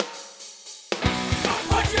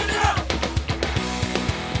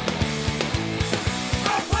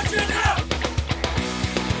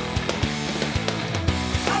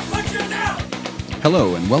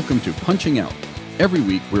Hello and welcome to Punching Out. Every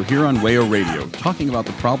week we're here on Wayo Radio talking about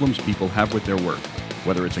the problems people have with their work,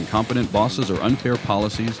 whether it's incompetent bosses or unfair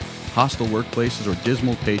policies, hostile workplaces or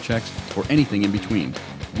dismal paychecks, or anything in between.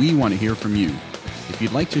 We want to hear from you. If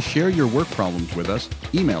you'd like to share your work problems with us,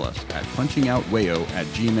 email us at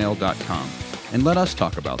punchingoutwayo@gmail.com and let us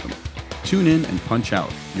talk about them. Tune in and punch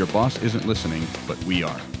out. Your boss isn't listening, but we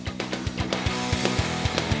are.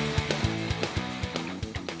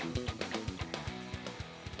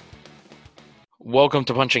 Welcome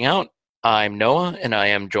to Punching Out. I'm Noah, and I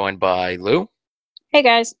am joined by Lou. Hey,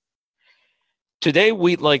 guys. Today,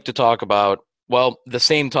 we'd like to talk about, the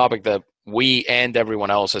same topic that we and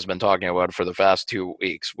everyone else has been talking about for the past 2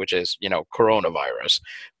 weeks, which is, coronavirus.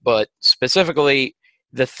 But specifically,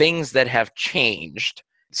 the things that have changed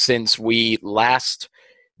since we last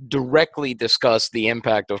directly discussed the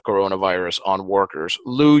impact of coronavirus on workers.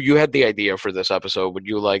 Lou, you had the idea for this episode. Would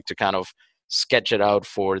you like to kind of sketch it out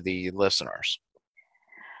for the listeners?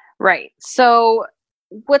 Right. So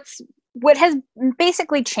what has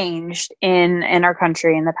basically changed in our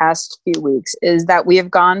country in the past few weeks is that we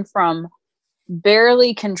have gone from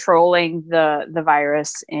barely controlling the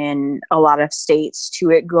virus in a lot of states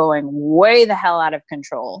to it going way the hell out of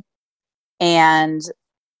control. And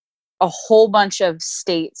a whole bunch of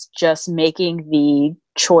states just making the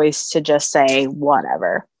choice to just say,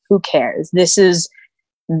 whatever, who cares? This is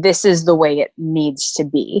the way it needs to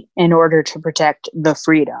be in order to protect the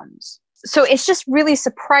freedoms. So it's just really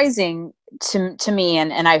surprising to me,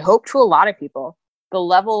 and I hope to a lot of people, the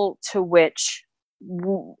level to which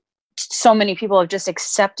so many people have just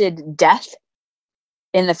accepted death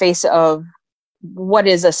in the face of what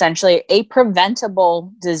is essentially a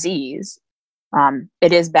preventable disease.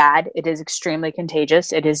 It is bad. It is extremely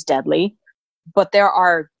contagious. It is deadly. But there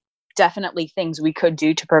are definitely things we could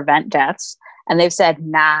do to prevent deaths. And they've said,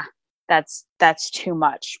 nah, that's too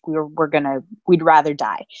much. We'd rather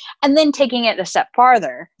die. And then taking it a step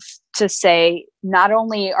farther to say, not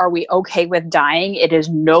only are we okay with dying, it is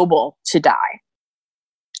noble to die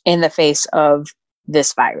in the face of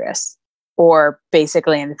this virus, or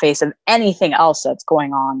basically in the face of anything else that's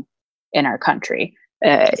going on in our country.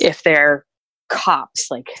 If they're cops,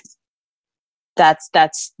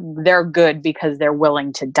 they're good because they're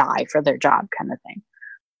willing to die for their job, kind of thing.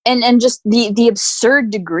 And just the absurd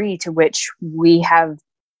degree to which we have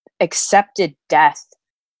accepted death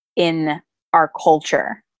in our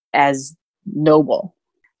culture as noble.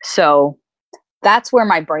 So that's where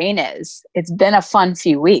my brain is. It's been a fun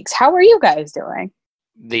few weeks. How are you guys doing?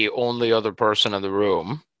 The only other person in the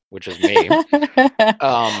room, which is me.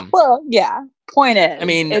 Well, yeah. Point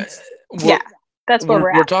is, that's where we're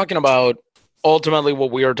at. We're talking about, ultimately what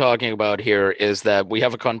we are talking about here is that we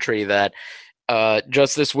have a country that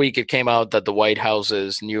just this week it came out that the White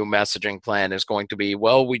House's new messaging plan is going to be,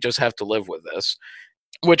 we just have to live with this,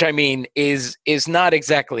 which I mean is not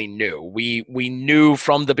exactly new. We knew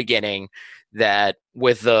from the beginning that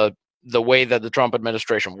with the way that the Trump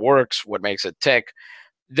administration works, what makes it tick,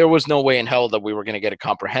 there was no way in hell that we were going to get a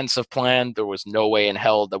comprehensive plan. There was no way in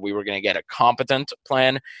hell that we were going to get a competent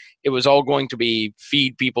plan. It was all going to be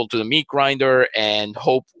feed people to the meat grinder and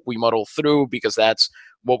hope we muddle through, because that's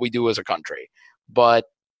what we do as a country. But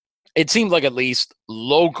it seemed like, at least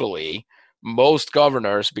locally, most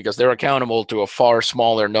governors, because they're accountable to a far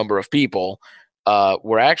smaller number of people,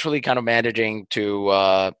 were actually kind of managing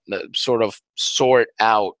to sort of sort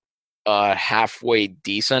out a halfway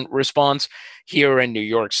decent response. Here in New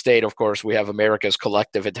York State, of course, we have America's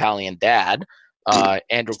collective Italian dad,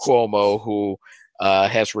 Andrew Cuomo, who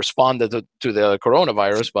has responded to the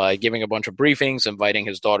coronavirus by giving a bunch of briefings, inviting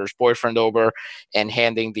his daughter's boyfriend over, and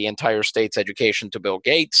handing the entire state's education to Bill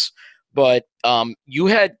Gates. But you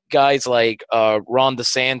had guys like Ron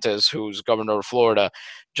DeSantis, who's governor of Florida.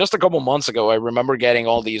 Just a couple months ago, I remember getting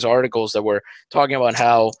all these articles that were talking about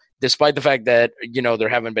how, despite the fact that, there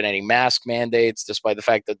haven't been any mask mandates, despite the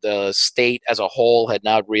fact that the state as a whole had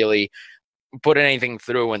not really put anything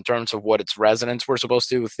through in terms of what its residents were supposed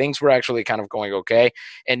to, things were actually kind of going okay.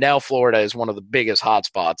 And now Florida is one of the biggest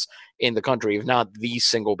hotspots in the country, if not the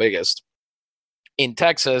single biggest. In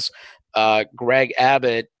Texas, Greg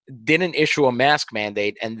Abbott didn't issue a mask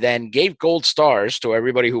mandate and then gave gold stars to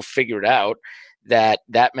everybody who figured out that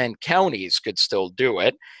meant counties could still do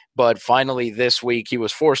it. But finally this week he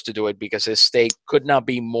was forced to do it because his state could not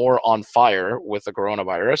be more on fire with the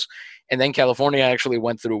coronavirus. And then California actually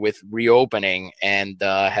went through with reopening and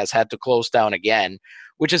has had to close down again,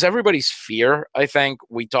 which is everybody's fear. I think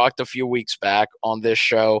we talked a few weeks back on this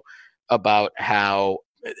show about how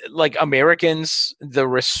like Americans,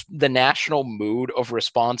 the national mood of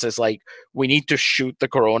response is like, we need to shoot the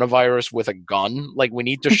coronavirus with a gun. Like, we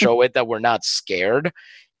need to show it that we're not scared.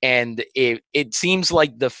 And it seems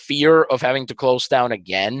like the fear of having to close down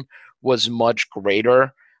again was much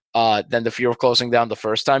greater than the fear of closing down the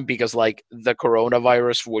first time, because like the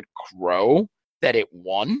coronavirus would crow that it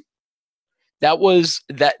won.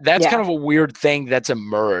 That's kind of a weird thing that's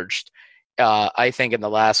emerged, I think, in the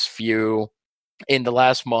last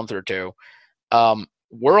month or two.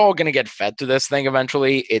 We're all going to get fed to this thing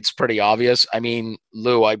eventually. It's pretty obvious. I mean,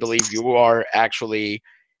 Lou, I believe you are actually,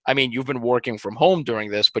 I mean, you've been working from home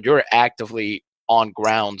during this, but you're actively on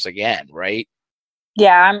grounds again, right?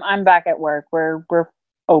 Yeah, I'm back at work. We're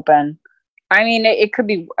open. I mean, it could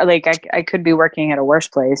be like I could be working at a worse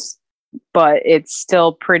place, but it's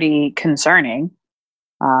still pretty concerning.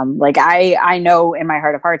 Like I know in my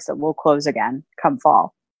heart of hearts that we'll close again come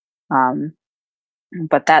fall.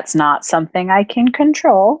 But that's not something I can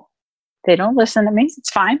control. They don't listen to me. It's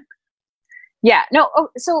fine. Yeah, no. Oh,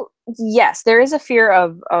 so yes, there is a fear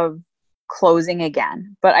of closing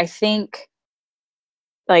again, but I think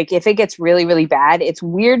like if it gets really, really bad, it's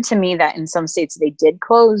weird to me that in some states they did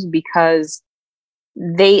close because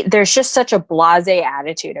there's just such a blasé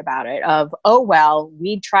attitude about it of, oh, well,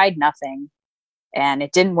 we tried nothing and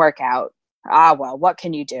it didn't work out. Ah, well, what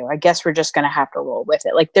can you do? I guess we're just going to have to roll with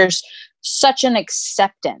it. Like there's such an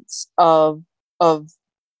acceptance of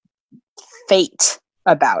fate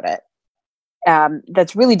about it.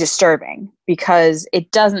 That's really disturbing because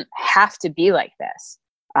it doesn't have to be like this.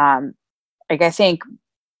 Like I think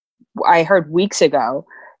I heard weeks ago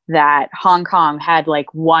that Hong Kong had like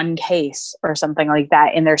one case or something like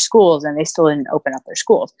that in their schools and they still didn't open up their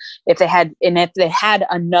schools. If they had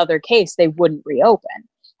another case, they wouldn't reopen.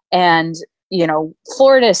 And, you know,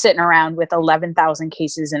 Florida is sitting around with 11,000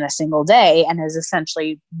 cases in a single day and has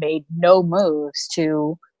essentially made no moves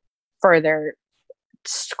to further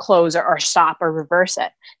close or stop or reverse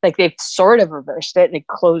it. Like they've sort of reversed it. They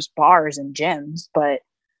closed bars and gyms, but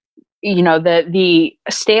you know, the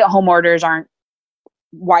stay-at-home orders aren't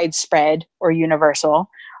widespread or universal.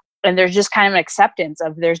 And there's just kind of an acceptance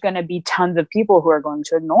of there's going to be tons of people who are going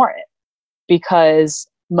to ignore it because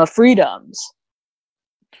my freedoms.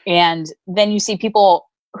 And then you see people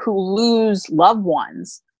who lose loved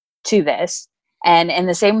ones to this. And in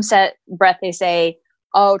the same breath, they say,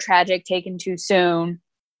 oh, tragic, taken too soon.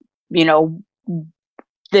 You know,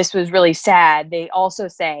 this was really sad. They also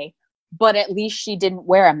say, but at least she didn't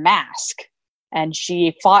wear a mask and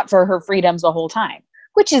she fought for her freedoms the whole time,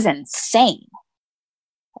 which is insane.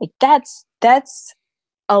 Like that's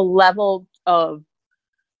a level of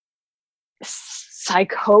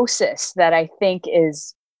psychosis that I think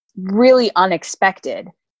is really unexpected,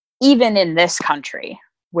 even in this country,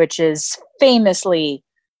 which is famously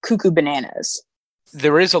cuckoo bananas.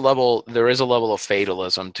 There is a level of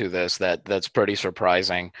fatalism to this that's pretty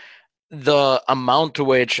surprising. The amount to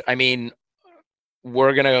which, I mean,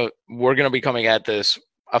 we're gonna be coming at this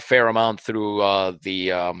a fair amount through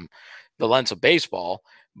the lens of baseball,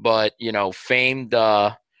 but you know, famed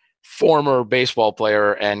former baseball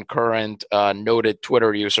player and current noted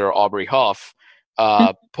Twitter user Aubrey Huff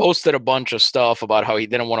posted a bunch of stuff about how he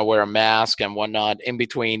didn't want to wear a mask and whatnot. In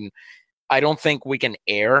between, I don't think we can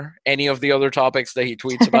air any of the other topics that he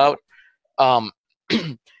tweets about.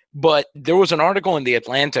 But there was an article in The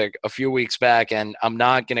Atlantic a few weeks back, and I'm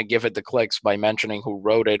not going to give it the clicks by mentioning who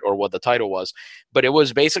wrote it or what the title was, but it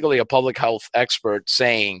was basically a public health expert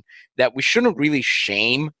saying that we shouldn't really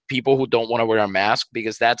shame people who don't want to wear a mask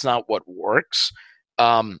because that's not what works.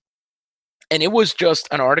 And it was just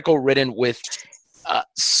an article written with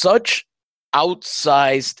such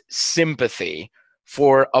outsized sympathy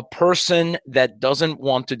for a person that doesn't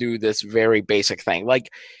want to do this very basic thing. Like,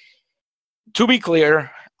 to be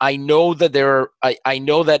clear, I know that I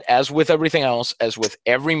know that as with everything else, as with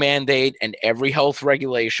every mandate and every health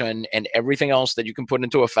regulation and everything else that you can put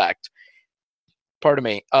into effect, pardon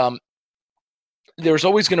me, there's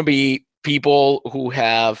always going to be people who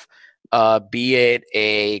have, be it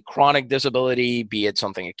a chronic disability, be it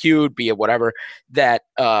something acute, be it whatever, that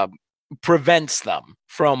prevents them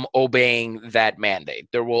from obeying that mandate.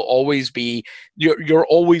 There will always be, you're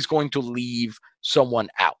always going to leave someone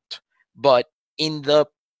out. But in the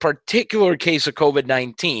particular case of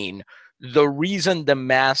COVID-19, the reason the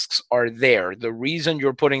masks are there, the reason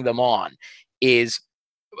you're putting them on is,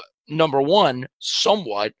 number one,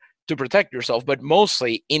 somewhat to protect yourself, but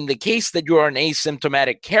mostly in the case that you are an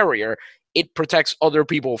asymptomatic carrier, it protects other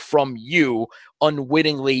people from you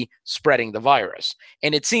unwittingly spreading the virus.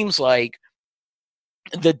 And it seems like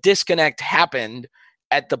the disconnect happened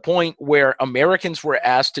at the point where Americans were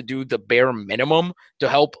asked to do the bare minimum to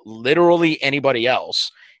help literally anybody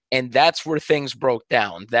else. And that's where things broke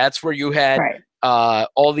down. That's where you had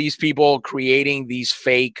all these people creating these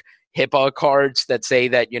fake HIPAA cards that say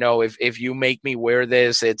that, if you make me wear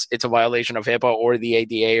this, it's a violation of HIPAA or the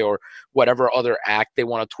ADA or whatever other act they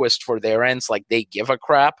want to twist for their ends, like they give a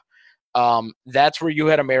crap. That's where you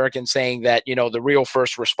had Americans saying that, the real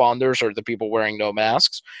first responders are the people wearing no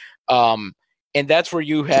masks. And that's where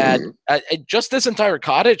you had just this entire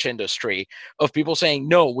cottage industry of people saying,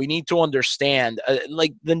 no, we need to understand.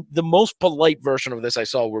 Like the most polite version of this I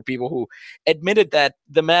saw were people who admitted that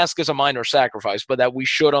the mask is a minor sacrifice, but that we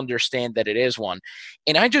should understand that it is one.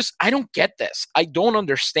 And I don't get this. I don't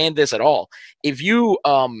understand this at all. If you,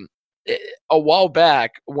 a while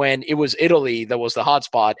back when it was Italy that was the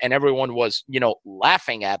hotspot and everyone was,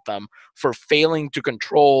 laughing at them for failing to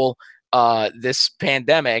control this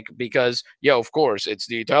pandemic because, of course, it's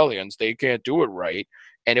the Italians. They can't do it right.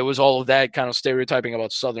 And it was all of that kind of stereotyping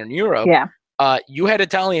about Southern Europe. Yeah. You had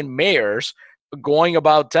Italian mayors going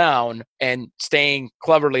about town and staying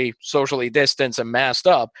cleverly socially distanced and masked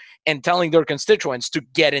up and telling their constituents to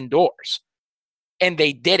get indoors. And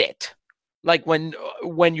they did it. Like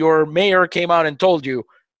when your mayor came out and told you,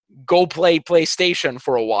 go play PlayStation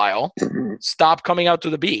for a while, stop coming out to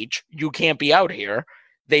the beach, you can't be out here.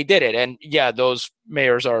 They did it. And yeah, those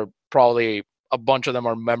mayors are probably, a bunch of them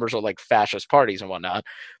are members of like fascist parties and whatnot,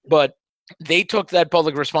 but they took that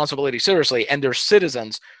public responsibility seriously, and their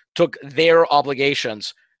citizens took their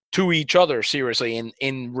obligations to each other seriously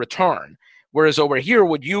in return. Whereas over here,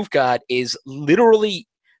 what you've got is literally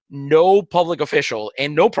no public official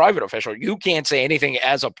and no private official. You can't say anything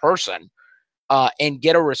as a person and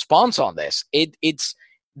get a response on this. It's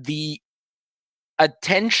the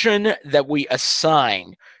attention that we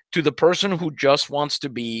assign to the person who just wants to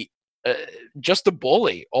be just a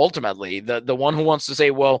bully, ultimately, the one who wants to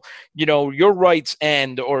say, well, your rights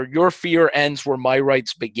end, or your fear ends where my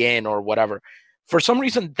rights begin, or whatever. For some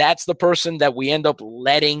reason, that's the person that we end up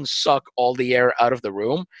letting suck all the air out of the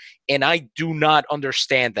room. And I do not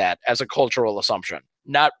understand that as a cultural assumption,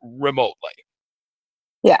 not remotely.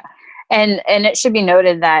 Yeah. And it should be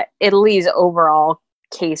noted that Italy's overall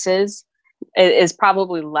cases is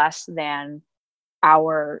probably less than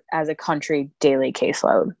our, as a country, daily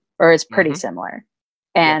caseload, or it's pretty similar.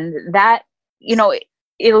 And that,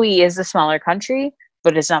 Italy is a smaller country,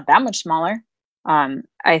 but it's not that much smaller.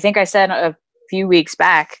 I think I said a few weeks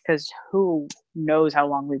back, because who knows how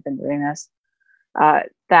long we've been doing this,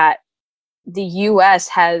 that the US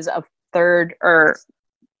has a third or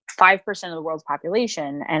 5% of the world's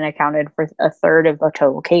population and accounted for a third of the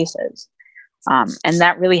total cases. And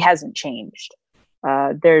that really hasn't changed.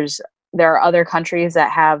 There are other countries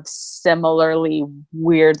that have similarly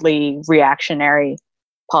weirdly reactionary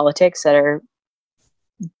politics that are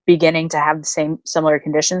beginning to have the similar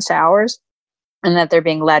conditions to ours, and that they're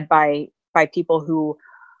being led by people who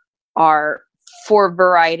are, for a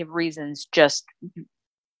variety of reasons, just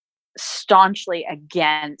staunchly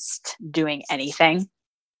against doing anything.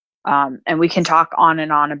 And we can talk on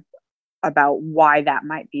and on about why that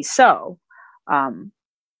might be so.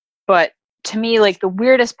 But to me, like, the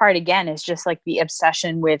weirdest part again is just like the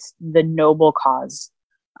obsession with the noble cause,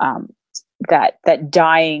 that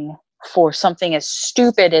dying for something as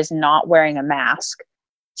stupid as not wearing a mask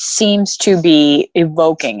seems to be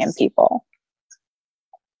evoking in people,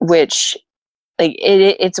 which, like,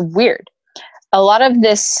 it's weird. A lot of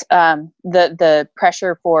this, the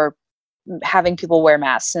pressure for having people wear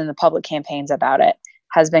masks and the public campaigns about it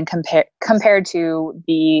has been compared to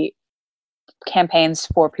the campaigns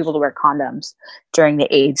for people to wear condoms during the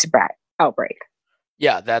AIDS outbreak.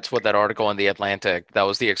 Yeah, that's what that article in The Atlantic, that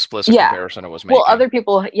was the explicit comparison it was making. Well, other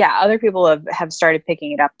people have started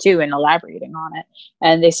picking it up too and elaborating on it.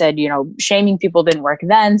 And they said, shaming people didn't work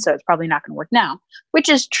then, so it's probably not going to work now, which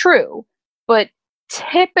is true. But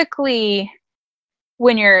typically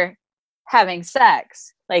when you're having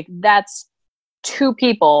sex, like, that's two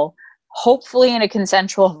people, hopefully in a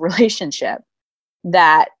consensual relationship,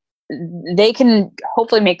 that they can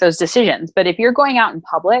hopefully make those decisions. But if you're going out in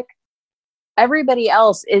public, everybody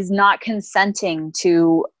else is not consenting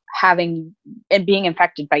to having and being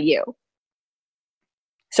infected by you.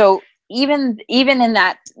 So even in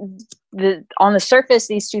that, on the surface,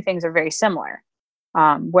 these two things are very similar.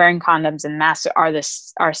 Wearing condoms and masks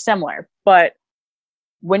are similar, but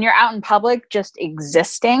when you're out in public just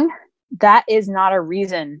existing, that is not a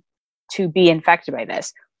reason to be infected by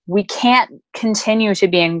this. We can't continue to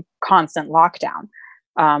be in constant lockdown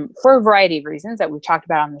for a variety of reasons that we've talked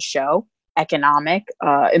about on the show: economic,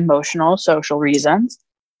 emotional, social reasons.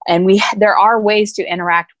 And there are ways to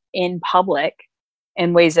interact in public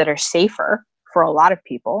in ways that are safer for a lot of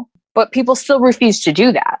people, but people still refuse to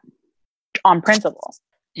do that on principle.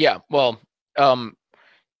 Yeah, well,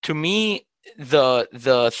 to me,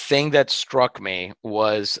 the thing that struck me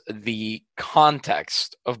was the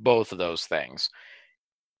context of both of those things.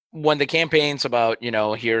 When the campaigns about,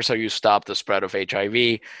 here's how you stop the spread of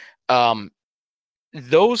HIV,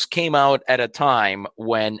 those came out at a time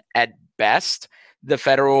when, at best, the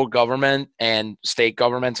federal government and state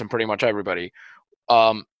governments and pretty much everybody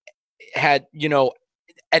had,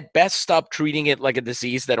 at best stopped treating it like a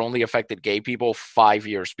disease that only affected gay people 5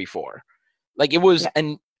 years before. Like, it was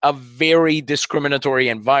a very discriminatory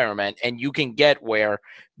environment, and you can get where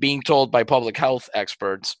being told by public health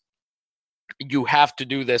experts, you have to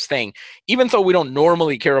do this thing, even though we don't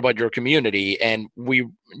normally care about your community, and we,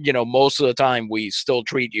 most of the time we still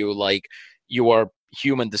treat you like you are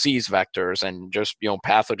human disease vectors and just,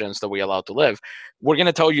 pathogens that we allow to live. We're going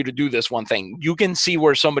to tell you to do this one thing. You can see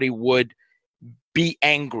where somebody would be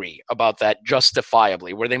angry about that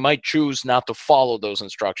justifiably, where they might choose not to follow those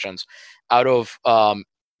instructions out of,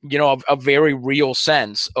 a very real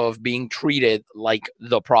sense of being treated like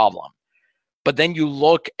the problem. But then you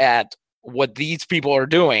look at what these people are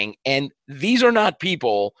doing, and these are not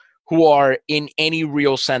people who are in any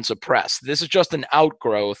real sense oppressed. This is just an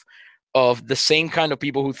outgrowth of the same kind of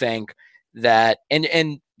people who think that,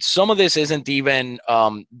 and some of this isn't even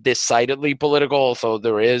decidedly political, so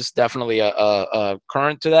there is definitely a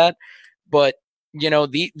current to that. But,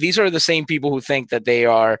 these are the same people who think that they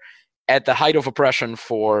are at the height of oppression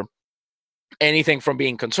for anything from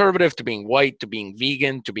being conservative to being white to being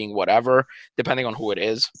vegan to being whatever, depending on who it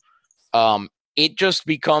is. It just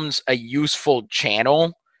becomes a useful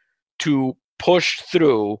channel to push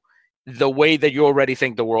through the way that you already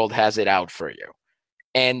think the world has it out for you.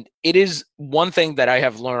 And it is one thing that I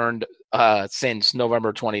have learned since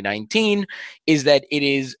November 2019 is that it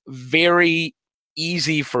is very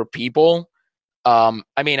easy for people.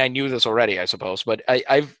 I mean, I knew this already, I suppose, but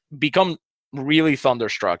I've become really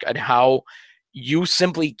thunderstruck at how you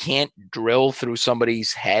simply can't drill through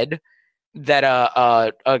somebody's head that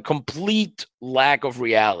a complete lack of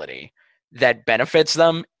reality that benefits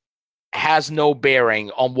them has no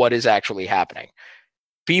bearing on what is actually happening.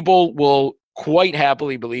 People will quite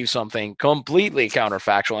happily believe something completely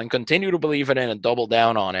counterfactual and continue to believe it in and double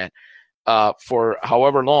down on it for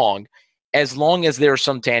however long as there's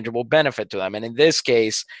some tangible benefit to them. And in this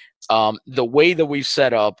case, the way that we've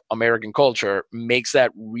set up American culture makes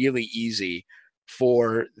that really easy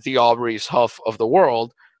for the Aubreys Huff of the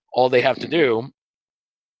world. All they have to do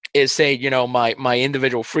is say, my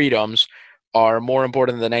individual freedoms are more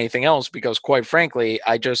important than anything else, because quite frankly,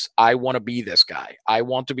 I want to be this guy. I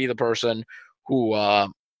want to be the person who, I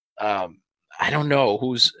don't know,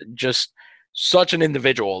 who's just such an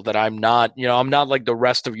individual that I'm not like the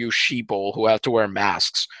rest of you sheeple who have to wear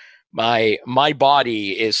masks. My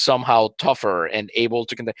body is somehow tougher and able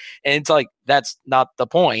to, and it's like, that's not the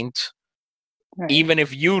point. Right. Even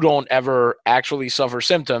if you don't ever actually suffer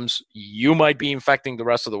symptoms, you might be infecting the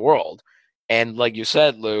rest of the world. And like you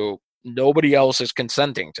said, Lou, nobody else is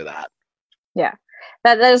consenting to that. Yeah,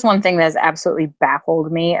 that is one thing that has absolutely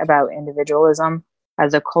baffled me about individualism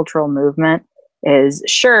as a cultural movement is,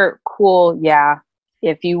 sure, cool, yeah,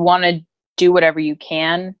 if you want to do whatever you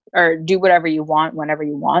can or do whatever you want whenever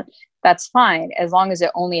you want, that's fine, as long as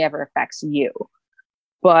it only ever affects you.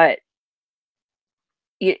 But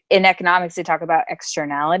in economics, they talk about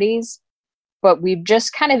externalities, but we've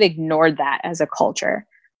just kind of ignored that as a culture.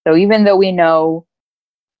 So even though we know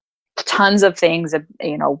tons of things,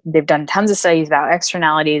 they've done tons of studies about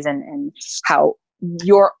externalities and how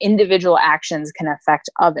your individual actions can affect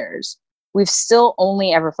others, we've still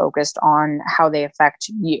only ever focused on how they affect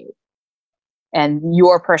you and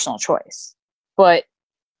your personal choice. But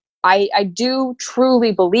I do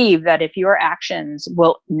truly believe that if your actions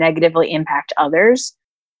will negatively impact others,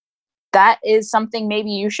 that is something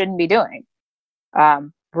maybe you shouldn't be doing,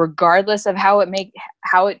 regardless of how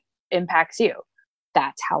it impacts you.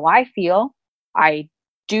 That's how I feel. I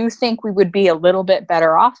do think we would be a little bit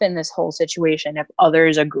better off in this whole situation if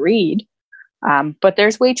others agreed. But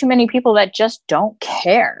there's way too many people that just don't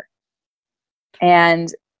care.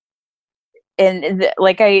 And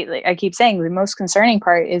like I keep saying, the most concerning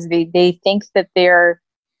part is they think that they're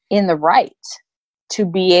in the right to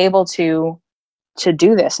be able to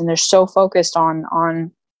do this, and they're so focused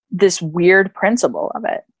on this weird principle of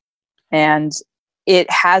it, and it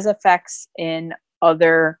has effects in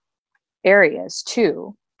other areas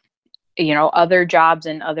too. Other jobs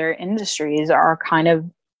and other industries are kind of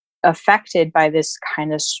affected by this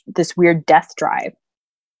weird death drive.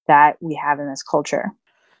 that we have in this culture.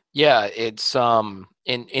 Yeah, it's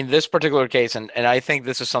in this particular case, and I think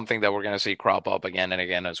this is something that we're going to see crop up again and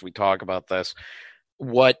again as we talk about this.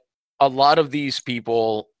 What a lot of these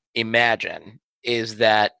people imagine is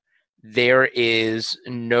that there is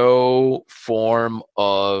no form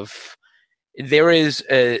of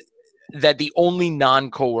that the only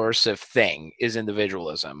non-coercive thing is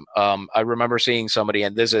individualism. I remember seeing somebody,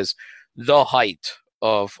 and this is the height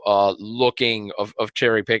of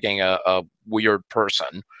cherry picking a weird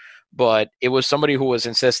person, but it was somebody who was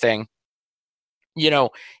insisting,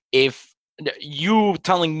 if you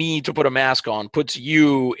telling me to put a mask on puts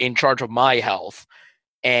you in charge of my health,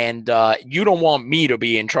 and you don't want me to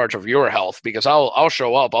be in charge of your health, because I'll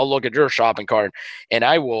show up, I'll look at your shopping cart, and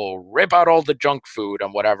I will rip out all the junk food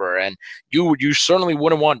and whatever, and you certainly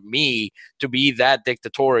wouldn't want me to be that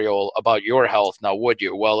dictatorial about your health, now would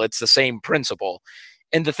you? Well, it's the same principle.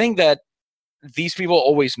 And the thing that these people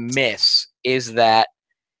always miss is that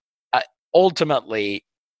ultimately,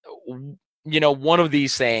 one of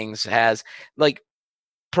these things has, like,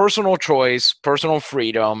 personal choice, personal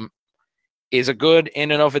freedom is a good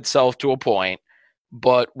in and of itself to a point,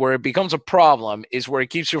 but where it becomes a problem is where it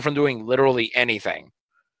keeps you from doing literally anything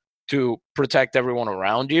to protect everyone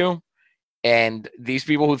around you. And these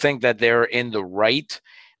people who think that they're in the right,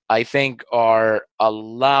 I think, are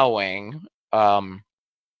allowing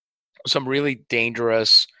some really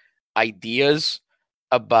dangerous ideas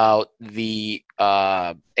about the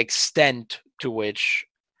extent to which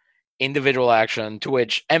individual action, to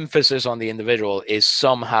which emphasis on the individual is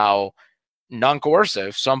somehow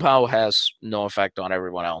non-coercive, somehow has no effect on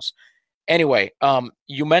everyone else. Anyway,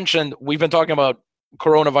 you mentioned, we've been talking about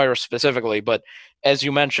coronavirus specifically, but as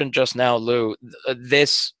you mentioned just now, Lou,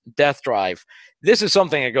 this death drive, this is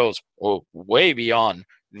something that goes way beyond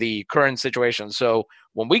the current situation. So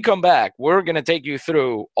when we come back, we're going to take you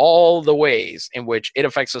through all the ways in which it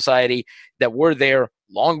affects society that were there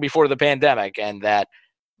long before the pandemic, and that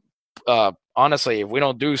honestly, if we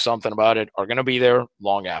don't do something about it, are going to be there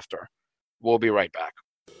long after. We'll be right back.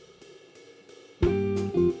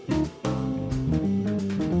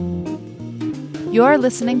 You're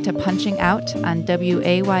listening to Punching Out on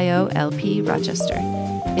WAYO-LP Rochester.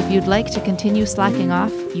 If you'd like to continue slacking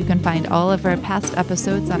off, you can find all of our past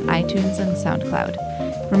episodes on iTunes and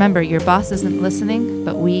SoundCloud. Remember, your boss isn't listening,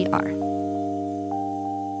 but we are.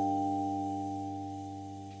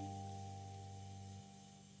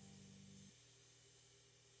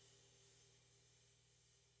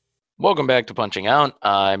 Welcome back to Punching Out.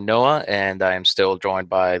 I'm Noah, and I am still joined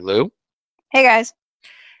by Lou. Hey, guys.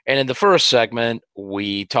 And in the first segment,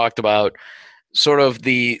 we talked about sort of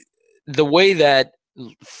the way that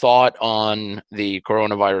thought on the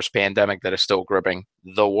coronavirus pandemic that is still gripping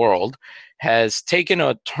the world has taken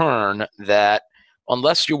a turn that,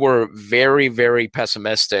 unless you were very, very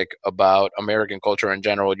pessimistic about American culture in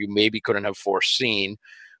general, you maybe couldn't have foreseen,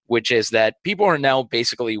 which is that people are now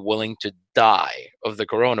basically willing to die of the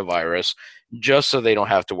coronavirus just so they don't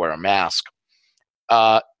have to wear a mask.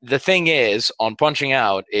 The thing is, on Punching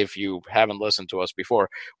Out, if you haven't listened to us before,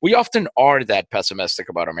 we often are that pessimistic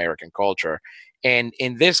about American culture. And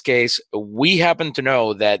in this case, we happen to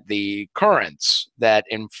know that the currents that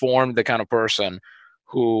inform the kind of person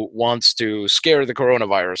who wants to scare the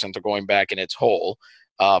coronavirus into going back in its hole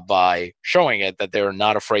by showing it that they're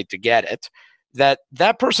not afraid to get it,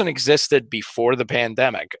 that person existed before the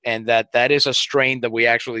pandemic, and that is a strain that we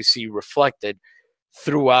actually see reflected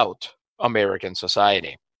throughout American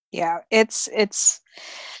society. Yeah, it's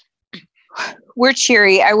we're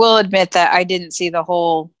cheery. I will admit that I didn't see the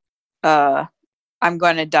whole I'm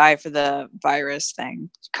going to die for the virus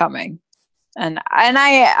thing coming. And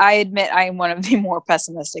I admit I'm one of the more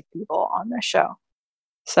pessimistic people on this show.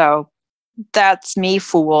 So that's me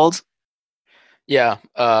fooled. Yeah,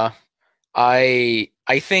 I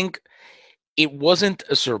think it wasn't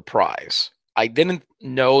a surprise. I didn't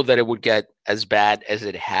know that it would get as bad as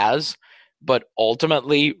it has, but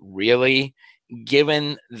ultimately, really,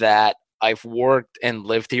 given that I've worked and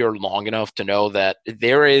lived here long enough to know that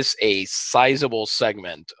there is a sizable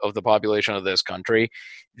segment of the population of this country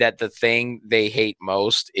that the thing they hate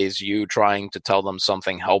most is you trying to tell them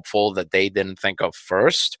something helpful that they didn't think of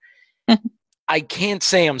first. I can't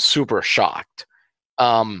say I'm super shocked.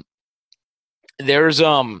 So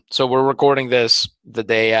we're recording this the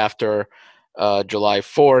day after July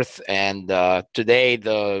 4th, and today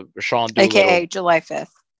the Sean Doolittle, aka July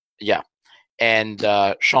 5th. Yeah. And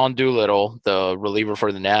Sean Doolittle, the reliever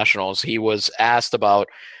for the Nationals, he was asked about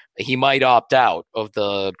he might opt out of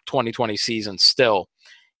the 2020 season still.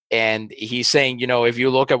 And he's saying, if you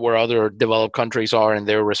look at where other developed countries are in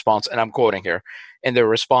their response, and I'm quoting here, in their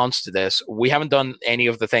response to this, we haven't done any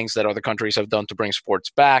of the things that other countries have done to bring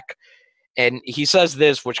sports back. And he says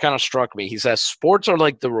this, which kind of struck me. He says, sports are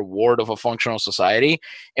like the reward of a functional society,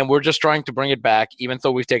 and we're just trying to bring it back, even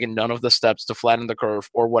though we've taken none of the steps to flatten the curve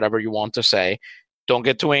or whatever you want to say. Don't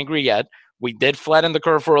get too angry yet. We did flatten the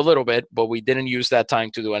curve for a little bit, but we didn't use that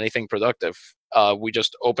time to do anything productive. We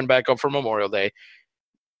just opened back up for Memorial Day.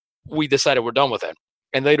 We decided we're done with it.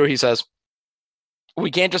 And later he says, we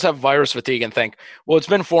can't just have virus fatigue and think, well, it's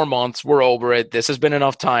been 4 months. We're over it. This has been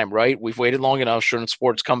enough time, right? We've waited long enough. Shouldn't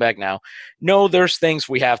sports come back now? No, there's things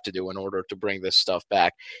we have to do in order to bring this stuff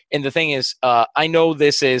back. And the thing is, I know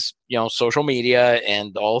this is, social media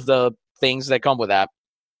and all of the things that come with that.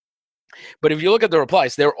 But if you look at the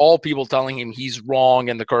replies, they're all people telling him he's wrong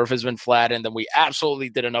and the curve has been flattened and we absolutely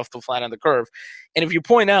did enough to flatten the curve. And if you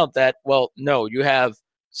point out that, well, no, you have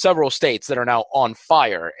several states that are now on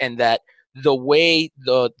fire, and that the way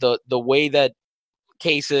that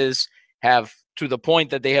cases have, to the point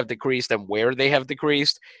that they have decreased and where they have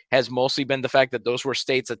decreased, has mostly been the fact that those were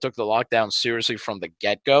states that took the lockdown seriously from the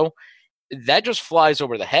get-go. That just flies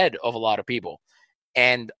over the head of a lot of people.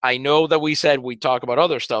 And I know that we said we talk about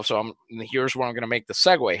other stuff, so here's where I'm going to make the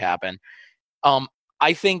segue happen.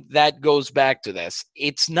 I think that goes back to this.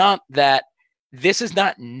 It's not that this is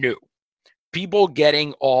not new. People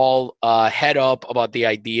getting all head up about the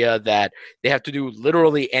idea that they have to do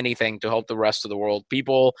literally anything to help the rest of the world.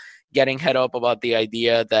 People getting head up about the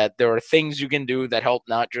idea that there are things you can do that help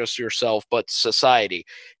not just yourself, but society.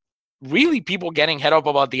 Really, people getting head up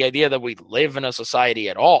about the idea that we live in a society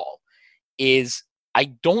at all is,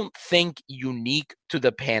 I don't think, unique to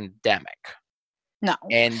the pandemic. No.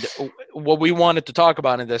 And what we wanted to talk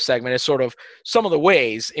about in this segment is sort of some of the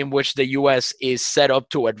ways in which the U.S. is set up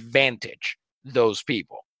to advantage those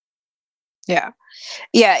people. Yeah.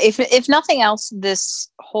 If nothing else, this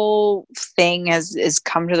whole thing has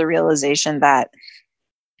come to the realization that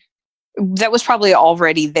was probably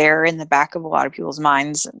already there in the back of a lot of people's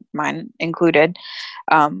minds, mine included.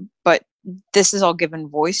 But this is all given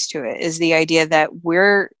voice to it, is the idea that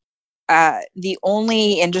we're the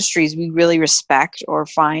only industries we really respect or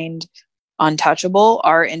find untouchable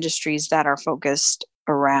are industries that are focused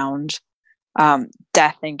around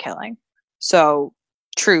death and killing. So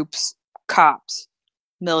troops, cops,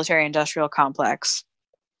 military industrial complex,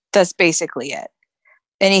 that's basically it.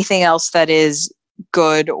 Anything else that is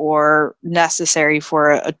good or necessary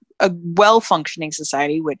for a well-functioning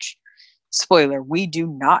society, which, spoiler, we do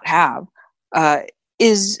not have,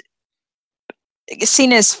 is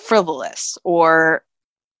seen as frivolous or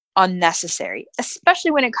unnecessary, especially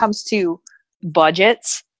when it comes to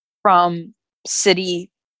budgets from cities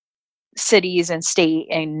and state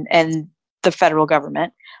and the federal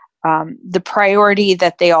government. The priority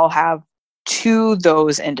that they all have to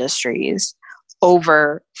those industries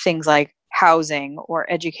over things like housing or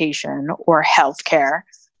education or healthcare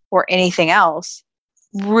or anything else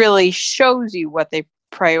really shows you what they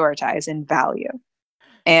prioritize and value.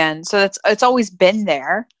 And so it's always been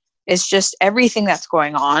there. It's just everything that's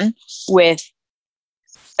going on with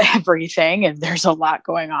everything, and there's a lot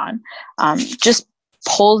going on, just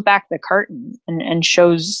pulls back the curtain and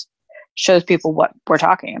shows people what we're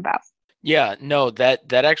talking about. Yeah, no,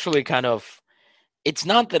 that actually kind of, it's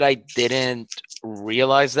not that I didn't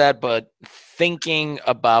realize that, but thinking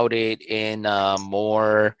about it in a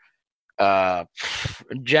more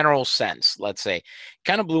general sense, let's say,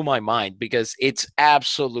 kind of blew my mind, because it's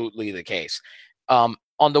absolutely the case.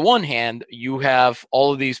 On the one hand, you have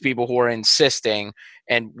all of these people who are insisting,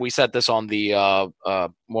 and we said this on the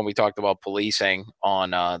when we talked about policing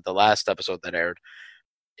on the last episode that aired.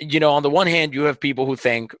 On the one hand, you have people who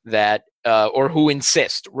think that, or who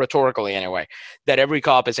insist, rhetorically anyway, that every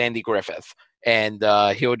cop is Andy Griffith, and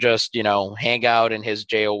he'll just, hang out in his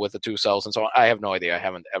jail with the 2 cells and so on. I have no idea. I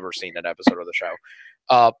haven't ever seen an episode of the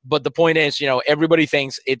show. But the point is, everybody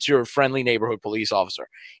thinks it's your friendly neighborhood police officer.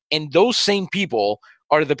 And those same people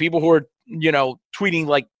are the people who are, tweeting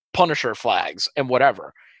like Punisher flags and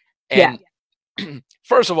whatever. And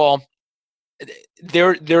first of all,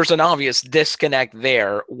 there's an obvious disconnect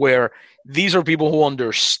there, where these are people who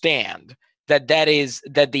understand that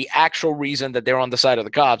the actual reason that they're on the side of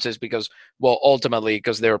the cops is because, well, ultimately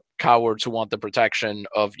because they're cowards who want the protection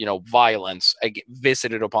of, violence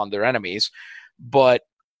visited upon their enemies. But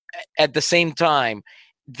at the same time,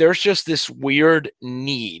 there's just this weird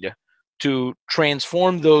need to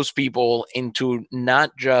transform those people into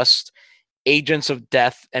not just agents of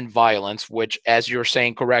death and violence, which, as you're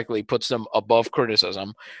saying correctly, puts them above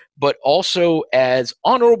criticism, but also as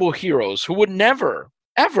honorable heroes who would never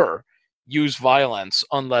ever use violence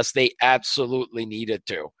unless they absolutely needed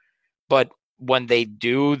to. But when they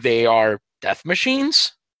do, they are death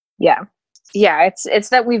machines. Yeah. It's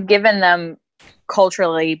that we've given them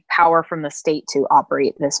culturally power from the state to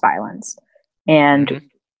operate this violence. And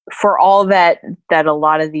for all that a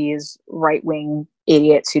lot of these right-wing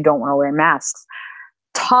idiots who don't want to wear masks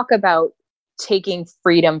talk about taking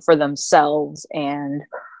freedom for themselves and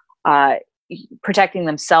protecting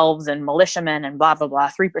themselves and militiamen and blah, blah, blah,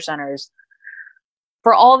 3%ers,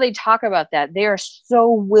 for all they talk about that, they are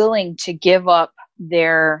so willing to give up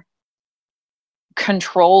their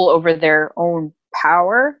control over their own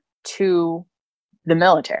power to the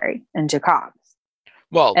military and to cops.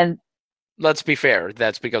 Well, and let's be fair.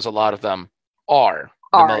 That's because a lot of them are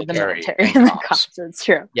the military and the cops. It's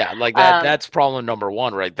true. Yeah, like that. That's problem number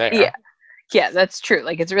one right there. Yeah, that's true.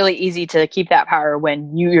 Like, it's really easy to keep that power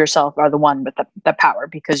when you yourself are the one with the power,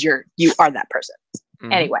 because you are that person.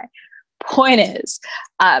 Anyway, point is,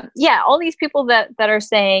 all these people that are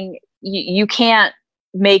saying you can't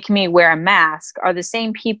make me wear a mask are the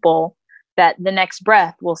same people that the next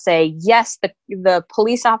breath will say, yes, the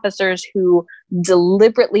police officers who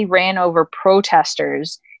deliberately ran over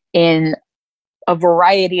protesters in a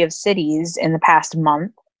variety of cities in the past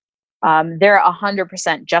month, they're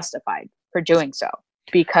 100% justified for doing so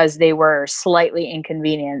because they were slightly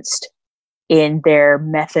inconvenienced in their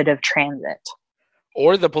method of transit.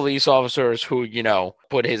 Or the police officers who,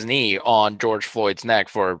 put his knee on George Floyd's neck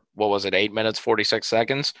for, 8 minutes, 46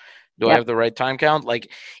 seconds? Do I have the right time count? Like,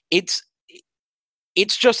 it's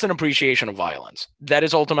just an appreciation of violence. That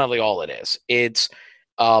is ultimately all it is. It's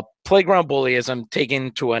playground bullyism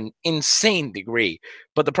taken to an insane degree.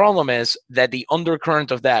 But the problem is that the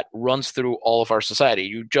undercurrent of that runs through all of our society.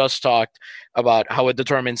 You just talked about how it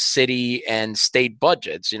determines city and state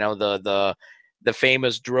budgets. The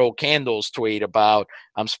famous Drill Candles tweet about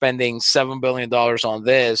I'm spending $7 billion on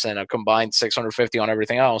this and a combined $650 on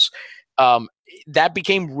everything else. That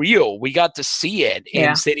became real. We got to see it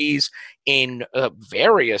in cities in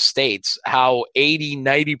various states, how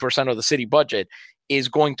 80-90% of the city budget is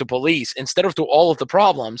going to police instead of to all of the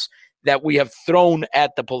problems that we have thrown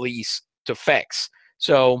at the police to fix.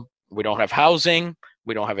 So we don't have housing.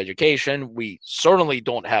 We don't have education. We certainly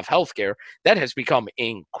don't have healthcare. That has become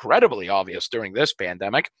incredibly obvious during this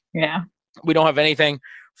pandemic. Yeah. We don't have anything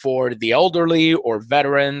for the elderly or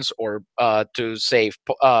veterans or to save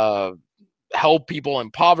help people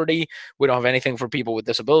in poverty. We don't have anything for people with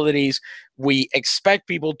disabilities. We expect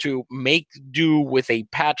people to make do with a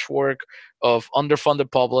patchwork of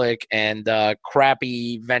underfunded public and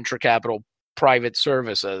crappy venture capital private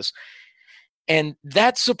services. And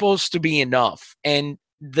that's supposed to be enough. And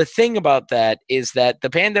the thing about that is that the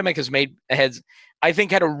pandemic has I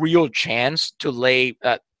think, had a real chance to lay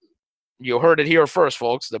you heard it here first,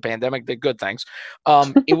 folks. The pandemic did good things.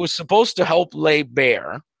 It was supposed to help lay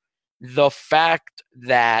bare the fact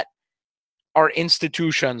that our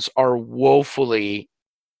institutions are woefully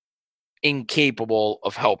incapable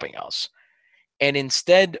of helping us. And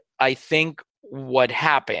instead, I think what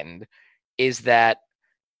happened is that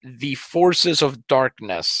the forces of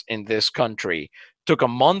darkness in this country took a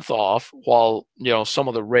month off while, some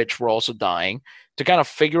of the rich were also dying to kind of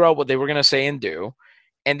figure out what they were going to say and do.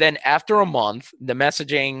 And then after a month, the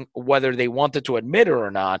messaging, whether they wanted to admit it or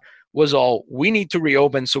not, was all, we need to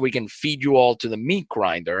reopen so we can feed you all to the meat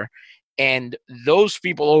grinder. And those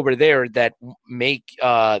people over there that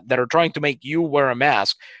are trying to make you wear a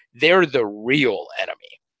mask, they're the real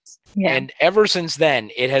enemy. Yeah. And ever since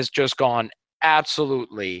then, it has just gone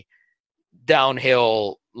absolutely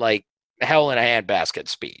downhill like hell in a handbasket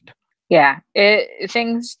speed. Yeah,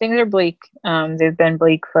 things are bleak. They've been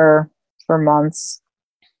bleak for months.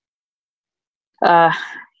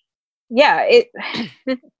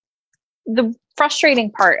 The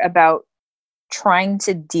frustrating part about trying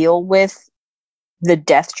to deal with the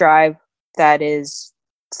death drive that is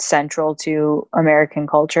central to American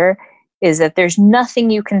culture is that there's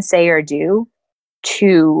nothing you can say or do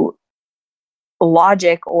to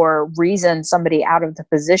logic or reason somebody out of the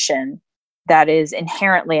position that is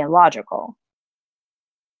inherently illogical.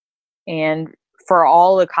 And for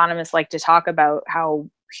all economists like to talk about how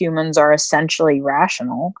humans are essentially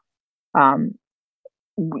rational,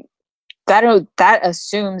 that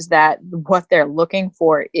assumes that what they're looking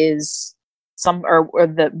for is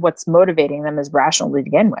what's motivating them is rational to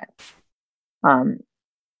begin with.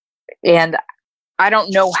 And I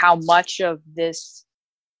don't know how much of this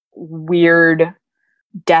weird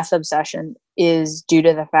death obsession is due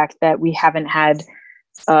to the fact that we haven't had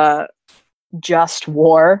just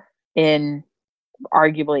war in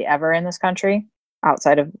arguably ever in this country,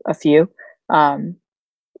 outside of a few.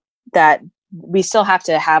 that we still have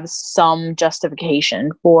to have some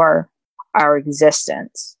justification for our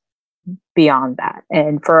existence beyond that.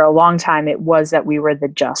 And for a long time, it was that we were the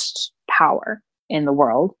just power in the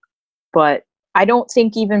world. But I don't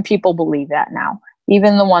think even people believe that now.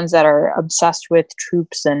 Even the ones that are obsessed with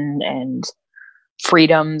troops and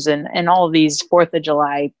freedoms and all of these 4th of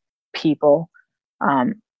July people,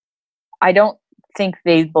 I don't think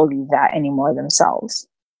they believe that anymore themselves.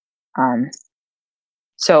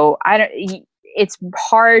 So it's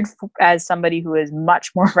hard as somebody who is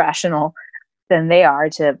much more rational than they are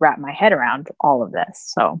to wrap my head around all of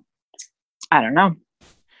this. So I don't know.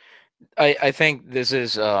 I think this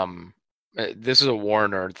is a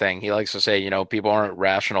Warner thing. He likes to say, people aren't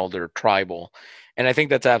rational, they're tribal. And I think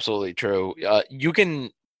that's absolutely true. You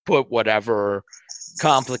can put whatever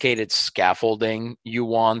complicated scaffolding you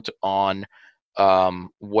want on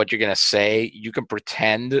what you're going to say. You can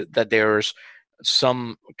pretend that there's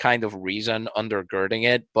some kind of reason undergirding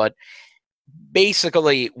it. But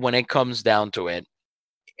basically, when it comes down to it,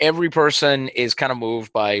 every person is kind of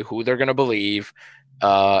moved by who they're going to believe.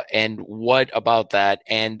 And what about that?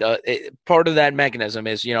 And part of that mechanism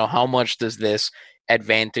is, how much does this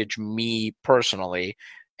advantage me personally?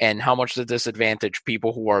 And how much does this advantage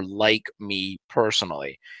people who are like me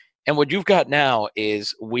personally? And what you've got now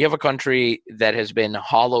is we have a country that has been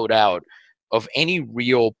hollowed out of any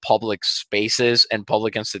real public spaces and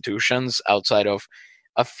public institutions outside of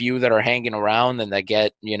a few that are hanging around and that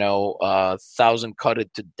get, 1,000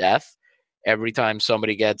 cutted to death every time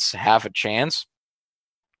somebody gets half a chance.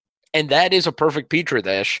 And that is a perfect petri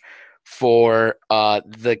dish for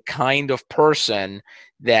the kind of person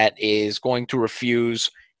that is going to refuse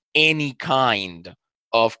any kind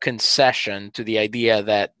of concession to the idea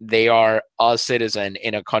that they are a citizen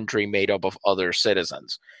in a country made up of other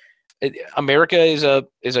citizens. America is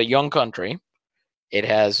a young country. It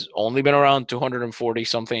has only been around 240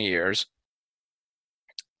 something years.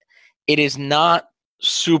 It is not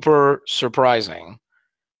super surprising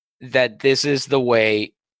that this is the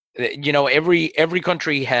way. Every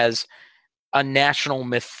country has a national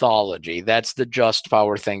mythology. That's the just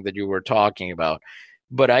power thing that you were talking about.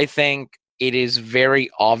 But I think it is very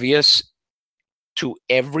obvious to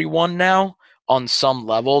everyone now on some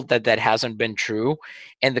level that hasn't been true.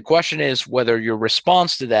 And the question is whether your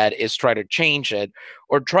response to that is try to change it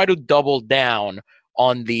or try to double down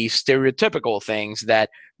on the stereotypical things that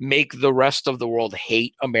make the rest of the world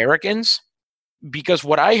hate Americans. Because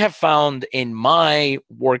what I have found in my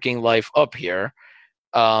working life up here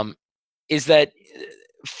is that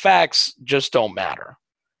facts just don't matter.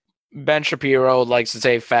 Ben Shapiro likes to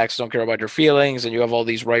say facts don't care about your feelings, and you have all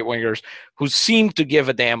these right-wingers who seem to give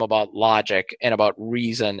a damn about logic and about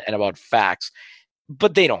reason and about facts,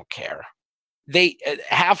 but they don't care.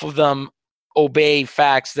 Half of them obey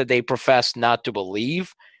facts that they profess not to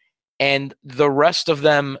believe, and the rest of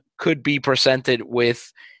them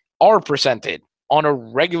are presented on a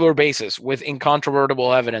regular basis with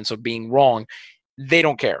incontrovertible evidence of being wrong. They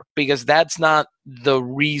don't care because that's not the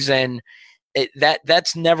reason.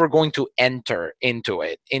 That's never going to enter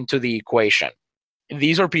into the equation.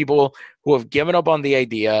 These are people who have given up on the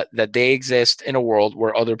idea that they exist in a world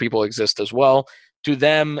where other people exist as well. To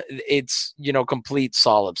them, it's complete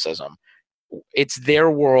solipsism. It's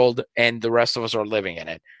their world, and the rest of us are living in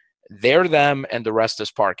it. They're them, and the rest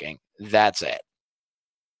is parking. That's it.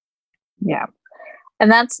 Yeah,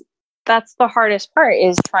 and that's the hardest part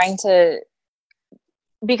is trying to,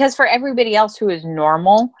 because for everybody else who is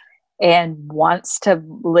normal and wants to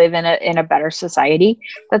live in a better society,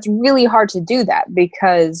 that's really hard to do that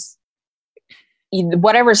because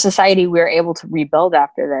whatever society we're able to rebuild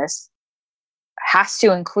after this has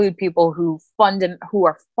to include people who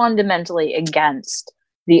are fundamentally against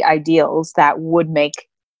the ideals that would make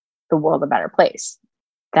the world a better place,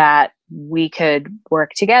 that we could work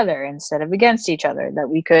together instead of against each other, that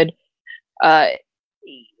we could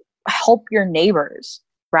help your neighbors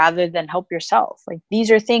rather than help yourself. Like, these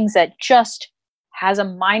are things that just has a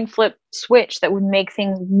mind flip switch that would make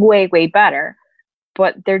things way, way better,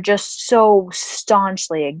 but they're just so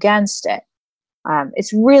staunchly against it.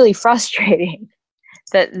 It's really frustrating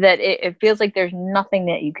that it feels like there's nothing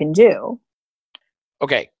that you can do.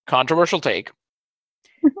 Okay, controversial take.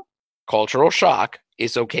 Cultural shock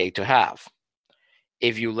is okay to have.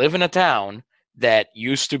 If you live in a town that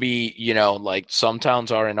used to be, like some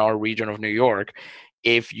towns are in our region of New York,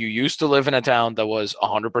 if you used to live in a town that was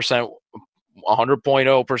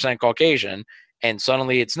 100.0% Caucasian and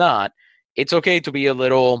suddenly it's not, it's okay to be a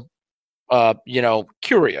little,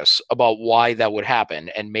 curious about why that would happen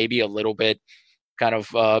and maybe a little bit kind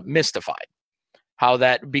of mystified. how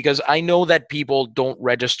that, because I know that people don't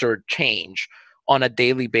register change on a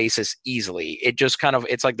daily basis easily. It just kind of,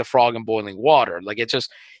 it's like the frog in boiling water. Like it's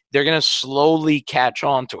just, they're going to slowly catch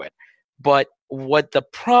on to it. But what the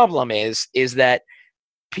problem is that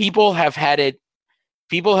people have had,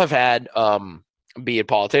 be it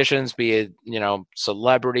politicians, be it,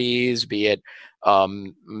 celebrities, be it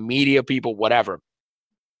media people, whatever,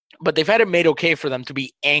 but they've had it made okay for them to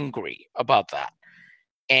be angry about that.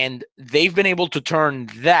 And they've been able to turn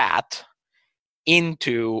that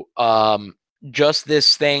into just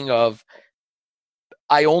this thing of,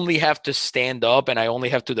 I only have to stand up and I only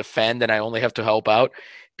have to defend and I only have to help out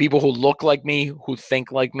people who look like me, who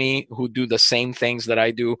think like me, who do the same things that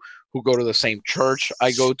I do, who go to the same church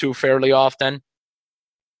I go to fairly often,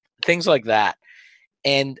 things like that.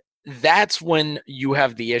 And that's when you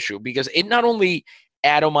have the issue, because it not only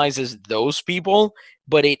atomizes those people,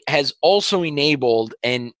 but it has also enabled,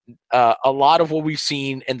 and a lot of what we've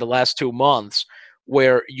seen in the last 2 months,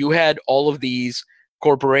 where you had all of these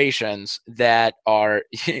corporations that are,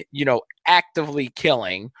 actively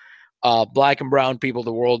killing Black and brown people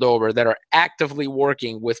the world over, that are actively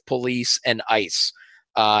working with police and ICE,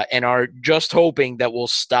 and are just hoping that we'll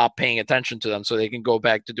stop paying attention to them so they can go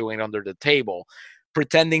back to doing it under the table,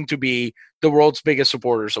 pretending to be the world's biggest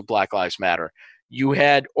supporters of Black Lives Matter. You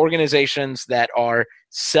had organizations that are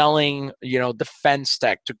selling, defense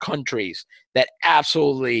tech to countries that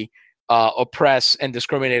absolutely oppress and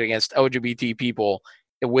discriminate against LGBT people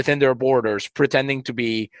within their borders, pretending to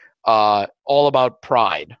be all about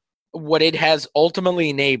pride. What it has ultimately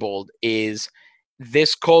enabled is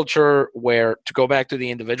this culture where, to go back to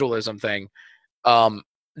the individualism thing,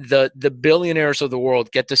 the billionaires of the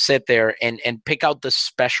world get to sit there and pick out the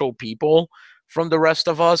special people from the rest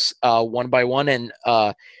of us one by one, and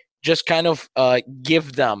just kind of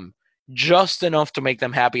give them just enough to make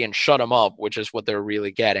them happy and shut them up, which is what they're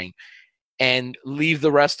really getting, and leave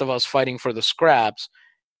the rest of us fighting for the scraps.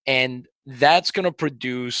 And that's going to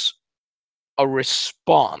produce a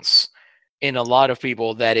response in a lot of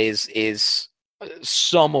people that is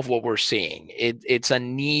some of what we're seeing. It's a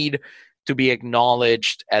need to be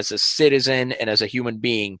acknowledged as a citizen and as a human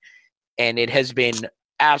being, and it has been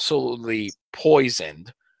absolutely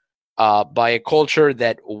poisoned by a culture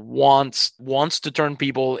that wants to turn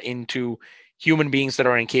people into human beings that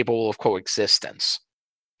are incapable of coexistence.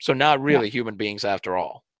 So not really human beings after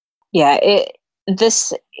all. Yeah,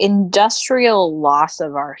 this industrial loss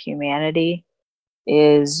of our humanity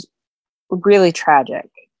is really tragic,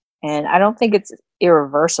 and I don't think it's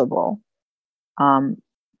irreversible.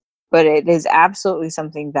 But it is absolutely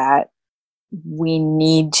something that we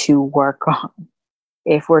need to work on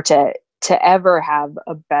if we're to ever have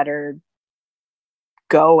a better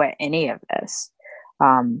go at any of this.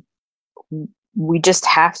 We just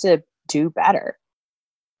have to do better.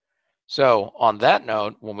 So on that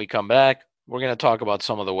note, when we come back, we're going to talk about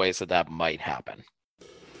some of the ways that might happen.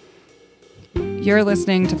 You're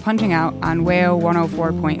listening to Punching Out on WAYO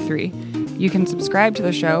 104.3. You can subscribe to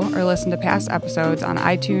the show or listen to past episodes on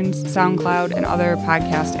iTunes, SoundCloud, and other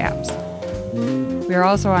podcast apps. We are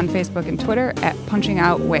also on Facebook and Twitter at Punching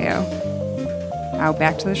Out WAYO. Now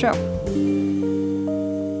back to the show.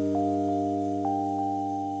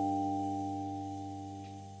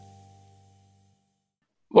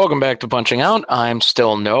 Welcome back to Punching Out. I'm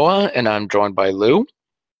still Noah, and I'm joined by Lou.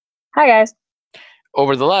 Hi, guys.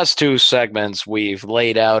 Over the last 2 segments, we've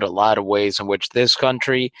laid out a lot of ways in which this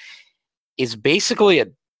country is basically a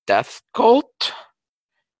death cult.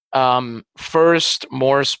 First,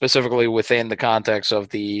 more specifically within the context of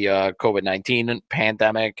the COVID-19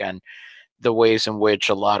 pandemic and the ways in which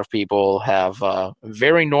a lot of people have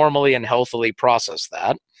very normally and healthily processed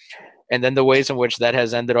that. And then the ways in which that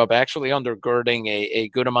has ended up actually undergirding a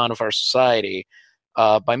good amount of our society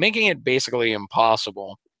by making it basically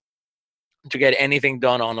impossible to get anything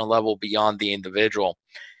done on a level beyond the individual.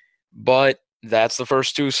 But that's the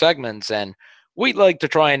first 2 segments, and we'd like to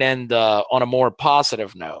try and end on a more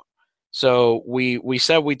positive note. So we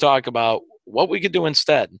said we'd talk about what we could do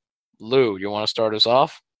instead. Lou, you want to start us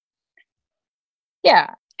off?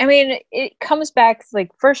 Yeah. I mean, it comes back, like,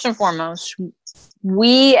 first and foremost,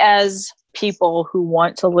 we as people who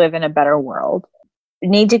want to live in a better world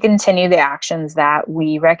need to continue the actions that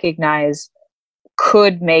we recognize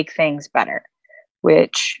could make things better,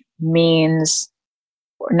 which means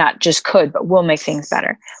not just could, but will make things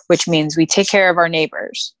better, which means we take care of our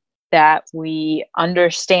neighbors, that we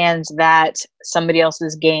understand that somebody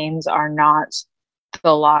else's gains are not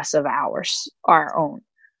the loss of our own,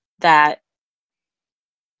 that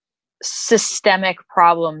systemic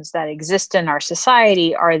problems that exist in our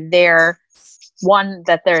society are there one,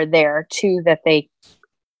 that they're there, two, that they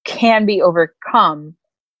can be overcome,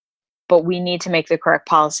 but we need to make the correct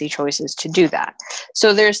policy choices to do that.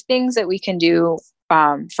 So there's things that we can do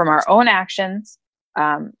from our own actions,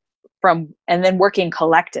 and then working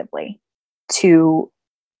collectively to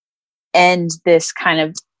end this kind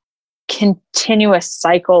of continuous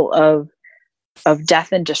cycle of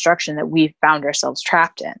death and destruction that we've found ourselves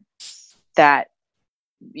trapped in. That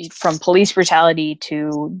from police brutality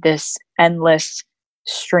to this endless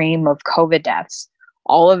stream of COVID deaths,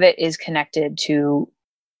 all of it is connected to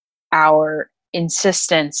our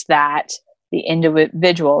insistence that the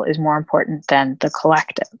individual is more important than the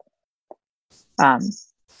collective.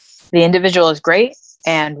 The individual is great,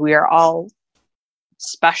 and we are all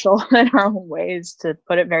special in our own ways, to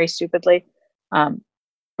put it very stupidly.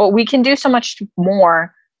 But we can do so much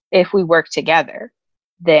more if we work together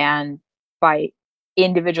than by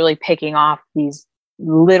individually picking off these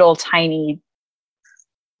little tiny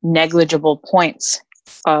negligible points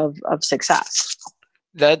of success.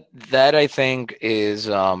 That I think is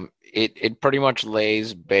it pretty much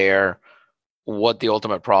lays bare what the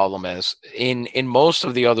ultimate problem is. In most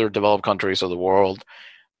of the other developed countries of the world,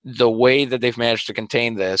 the way that they've managed to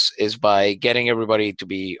contain this is by getting everybody to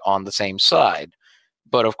be on the same side.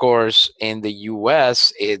 But of course, in the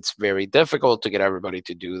US, it's very difficult to get everybody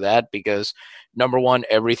to do that because, number one,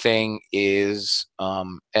 everything is,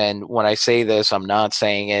 and when I say this, I'm not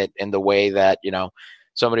saying it in the way that,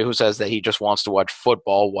 somebody who says that he just wants to watch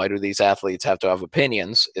football, why do these athletes have to have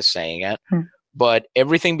opinions, is saying it. But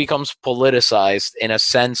everything becomes politicized in a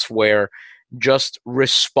sense where just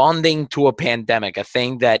responding to a pandemic, a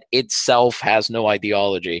thing that itself has no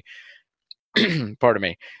ideology, pardon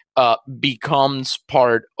me, becomes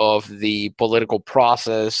part of the political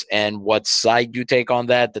process, and what side you take on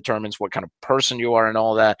that determines what kind of person you are and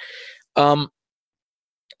all that.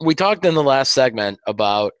 We talked in the last segment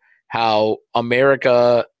about how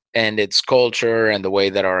America and its culture and the way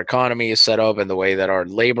that our economy is set up and the way that our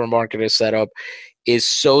labor market is set up is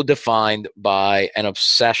so defined by an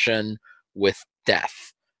obsession with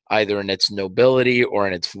death, either in its nobility or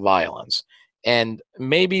in its violence. And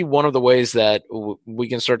maybe one of the ways that we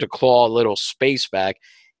can start to claw a little space back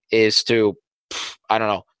is to,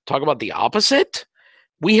 talk about the opposite.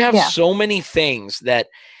 We have so many things that,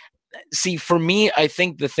 see, for me, I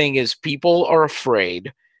think the thing is people are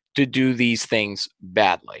afraid to do these things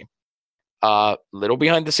badly. Little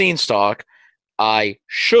behind the scenes talk, I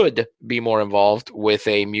should be more involved with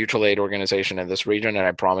a mutual aid organization in this region, and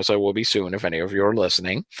I promise I will be soon if any of you are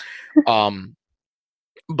listening.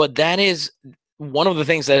 But that is one of the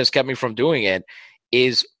things that has kept me from doing it,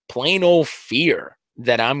 is plain old fear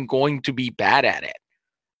that I'm going to be bad at it.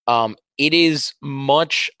 I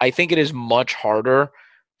think it is much harder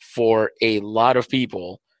for a lot of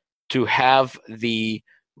people to have the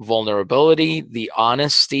vulnerability, the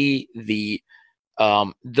honesty, the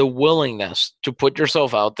willingness to put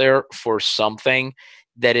yourself out there for something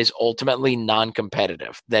that is ultimately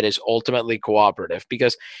non-competitive, that is ultimately cooperative.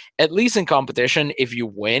 Because at least in competition, if you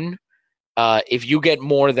win, if you get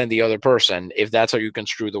more than the other person, if that's how you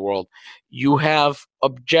construe the world, you have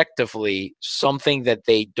objectively something that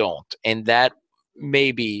they don't, and that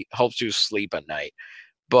maybe helps you sleep at night.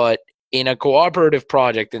 But in a cooperative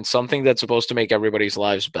project, in something that's supposed to make everybody's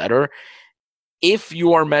lives better, if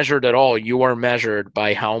you are measured at all, you are measured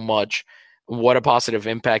by what a positive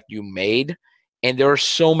impact you made. And there are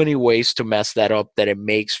so many ways to mess that up that it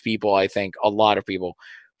makes people, I think, a lot of people,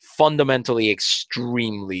 fundamentally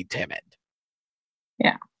extremely timid.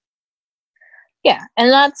 Yeah. Yeah.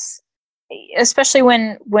 And that's especially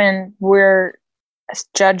when we're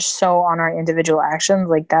judged so on our individual actions,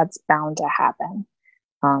 like that's bound to happen.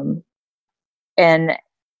 And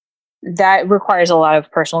that requires a lot of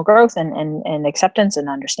personal growth and acceptance and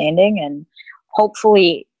understanding, and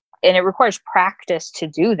hopefully, and it requires practice to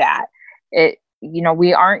do that.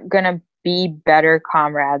 We aren't going to be better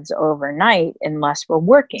comrades overnight unless we're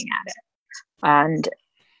working at it. And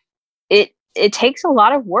it takes a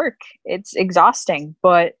lot of work. It's exhausting,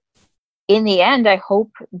 but in the end, I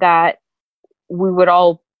hope that we would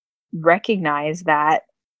all recognize that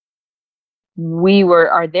we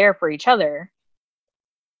are there for each other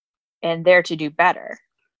and there to do better.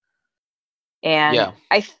 And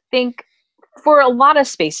I think for a lot of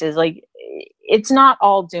spaces, like, it's not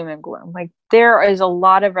all doom and gloom. Like, there is a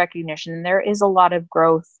lot of recognition, there is a lot of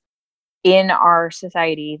growth in our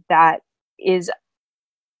society that is,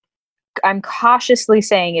 I'm cautiously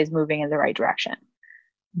saying, is moving in the right direction.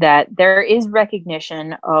 That there is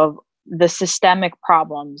recognition of the systemic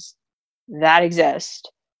problems that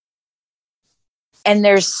exist, and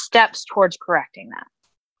there's steps towards correcting that.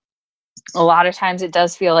 a lot of times it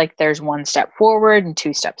does feel like there's one step forward and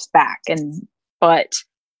two steps back. But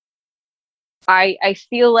I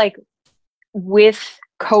feel like with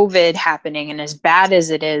COVID happening, and as bad as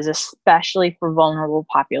it is, especially for vulnerable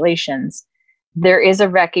populations, there is a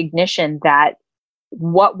recognition that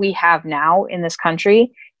what we have now in this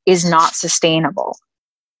country is not sustainable,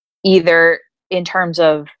 either in terms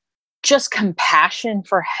of just compassion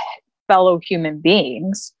for fellow human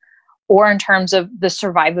beings or in terms of the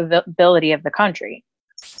survivability of the country.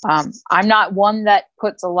 I'm not one that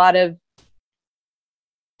puts a lot of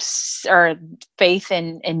faith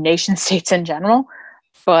in nation states in general,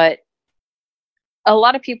 but a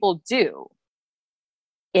lot of people do.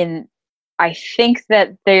 I think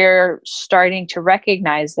that they're starting to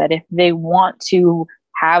recognize that if they want to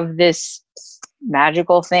have this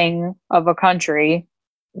magical thing of a country,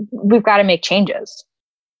 we've got to make changes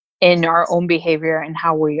in our own behavior and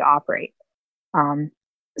how we operate.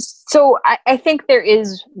 So I think there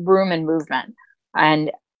is room and movement,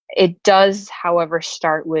 and it does, however,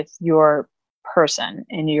 start with your person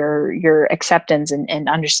and your acceptance and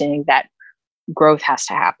understanding that growth has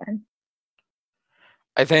to happen.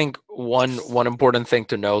 I think one important thing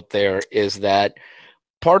to note there is that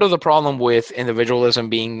part of the problem with individualism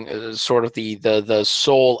being sort of the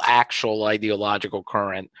sole actual ideological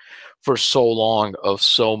current for so long of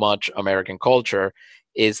so much American culture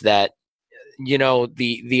is that, you know,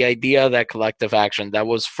 the idea that collective action that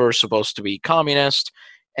was first supposed to be communist,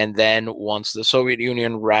 and then once the Soviet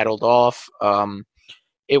Union rattled off,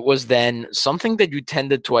 it was then something that you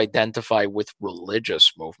tended to identify with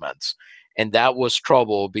religious movements. And that was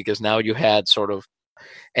trouble because now you had sort of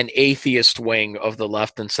an atheist wing of the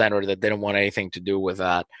left and center that didn't want anything to do with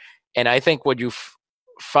that. And I think what you've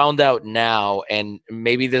found out now, and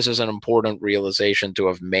maybe this is an important realization to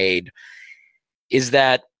have made, is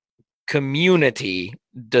that community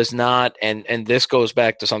does not, and this goes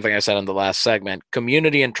back to something I said in the last segment,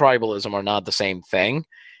 community and tribalism are not the same thing.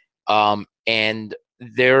 And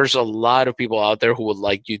there's a lot of people out there who would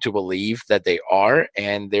like you to believe that they are,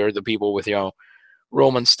 and they're the people with, you know,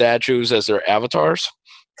 Roman statues as their avatars.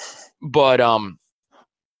 But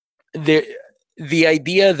the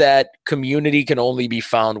idea that community can only be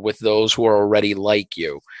found with those who are already like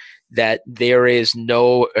you, that there is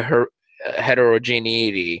no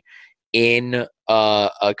heterogeneity in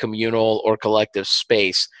a communal or collective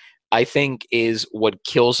space, I think is what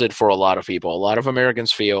kills it for a lot of people. A lot of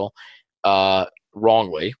Americans feel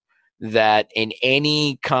wrongly that in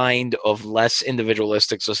any kind of less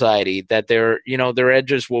individualistic society that their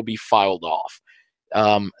edges will be filed off,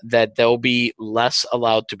 that they'll be less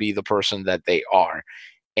allowed to be the person that they are.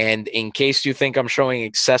 And in case you think I'm showing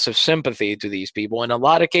excessive sympathy to these people, in a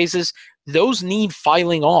lot of cases, those need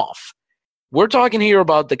filing off. We're talking here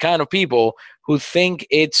about the kind of people who think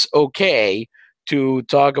it's okay to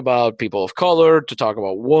talk about people of color, to talk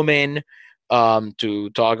about women, to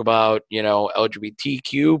talk about, you know,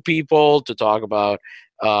 LGBTQ people, to talk about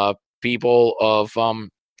people of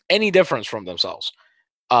any difference from themselves,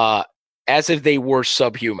 as if they were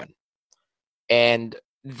subhuman. And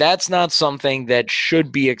that's not something that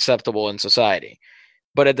should be acceptable in society.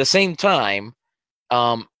 But at the same time,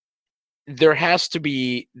 there has to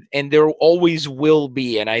be, and there always will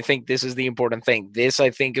be, and I think this is the important thing. This,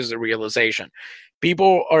 I think, is the realization.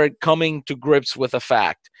 People are coming to grips with the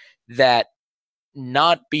fact that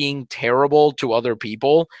not being terrible to other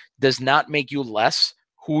people does not make you less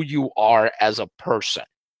who you are as a person.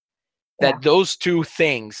 Yeah. That those two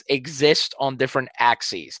things exist on different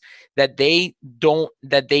axes, that they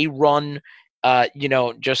run,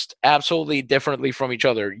 just absolutely differently from each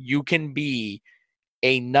other. You can be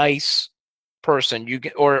a nice person, you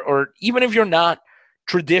can, or even if you're not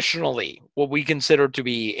traditionally what we consider to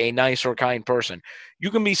be a nice or kind person,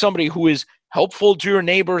 you can be somebody who is helpful to your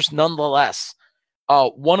neighbors nonetheless.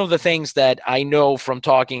 One of the things that I know from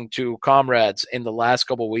talking to comrades in the last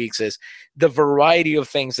couple of weeks is the variety of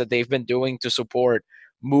things that they've been doing to support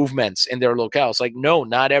movements in their locales. Like, no,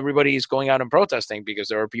 not everybody is going out and protesting, because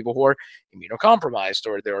there are people who are immunocompromised,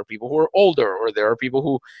 or there are people who are older, or there are people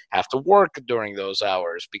who have to work during those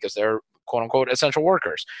hours because they're quote unquote essential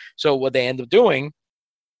workers. So what they end up doing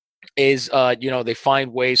is, they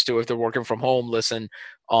find ways to, if they're working from home, listen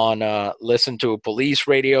to police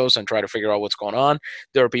radios and try to figure out what's going on.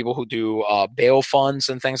 There are people who do bail funds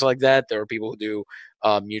and things like that. There are people who do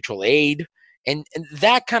mutual aid and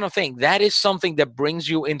that kind of thing. That is something that brings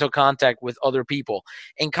you into contact with other people.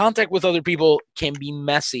 And contact with other people can be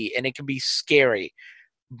messy and it can be scary,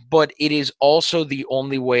 but it is also the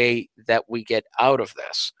only way that we get out of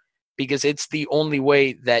this, because it's the only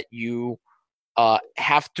way that you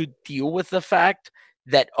have to deal with the fact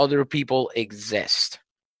that other people exist.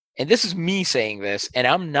 And this is me saying this, and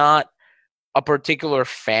I'm not a particular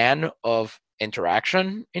fan of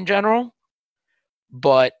interaction in general,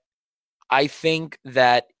 but I think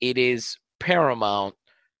that it is paramount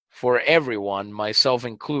for everyone, myself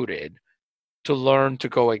included, to learn to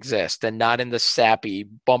coexist, and not in the sappy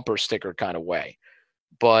bumper sticker kind of way,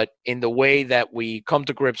 but in the way that we come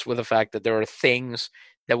to grips with the fact that there are things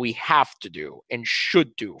that we have to do and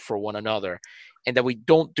should do for one another, and that we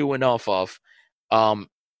don't do enough of,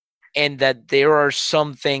 and that there are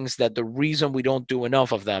some things that the reason we don't do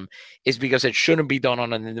enough of them is because it shouldn't be done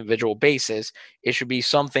on an individual basis. It should be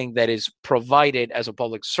something that is provided as a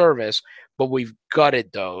public service, but we've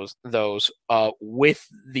gutted those with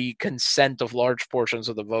the consent of large portions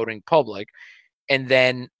of the voting public, and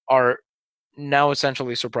then are now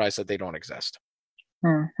essentially surprised that they don't exist.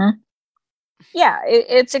 Mm-hmm. Yeah,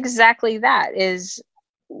 it's exactly that. Is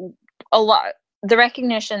a lot the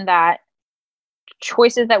recognition that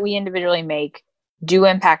choices that we individually make do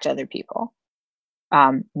impact other people,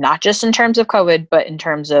 not just in terms of COVID, but in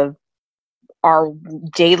terms of our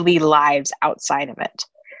daily lives outside of it.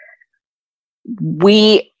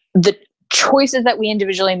 The choices that we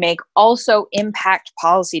individually make also impact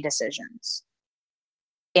policy decisions.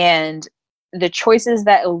 And the choices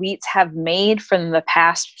that elites have made from the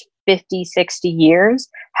past 50, 60 years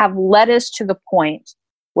have led us to the point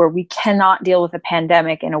where we cannot deal with a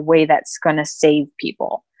pandemic in a way that's going to save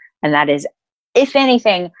people. And that is, if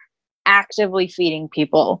anything, actively feeding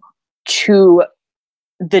people to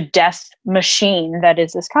the death machine that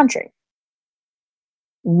is this country.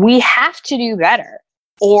 We have to do better,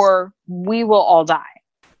 or we will all die.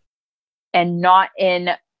 And not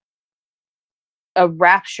in a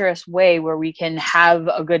rapturous way where we can have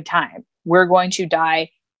a good time. We're going to die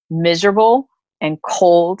miserable and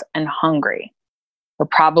cold and hungry. We're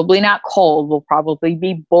probably not cold. We'll probably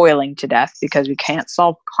be boiling to death because we can't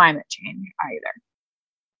solve climate change either.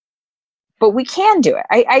 But we can do it.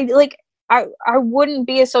 I wouldn't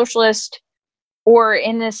be a socialist or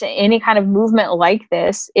in any kind of movement like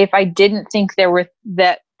this if I didn't think there was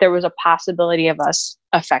a possibility of us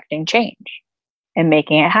affecting change and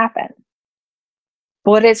making it happen.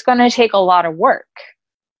 But it's going to take a lot of work,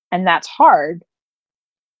 and that's hard.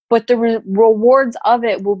 But the rewards of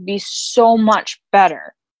it will be so much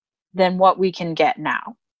better than what we can get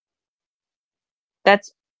now.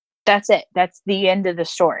 That's it. That's the end of the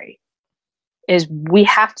story. Is we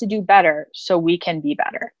have to do better so we can be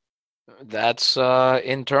better. That's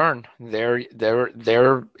in turn. There's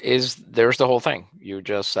the whole thing. You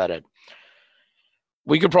just said it.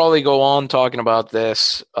 We could probably go on talking about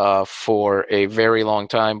this for a very long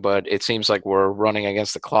time, but it seems like we're running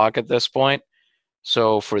against the clock at this point.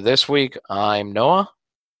 So for this week, I'm Noah.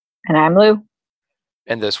 And I'm Lou.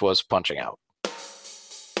 And this was Punching Out.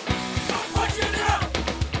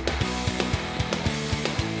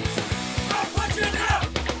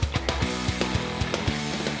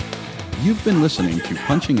 You've been listening to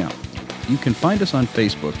Punching Out. You can find us on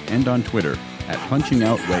Facebook and on Twitter at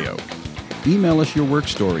PunchingOutWayo. Email us your work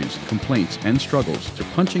stories, complaints, and struggles to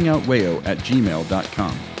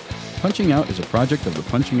punchingoutwayo@gmail.com. Punching Out is a project of the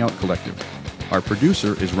Punching Out Collective. Our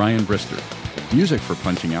producer is Ryan Brister. Music for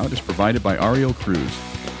Punching Out is provided by Ariel Cruz.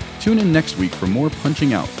 Tune in next week for more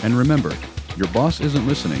Punching Out, and remember, your boss isn't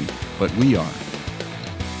listening, but we are.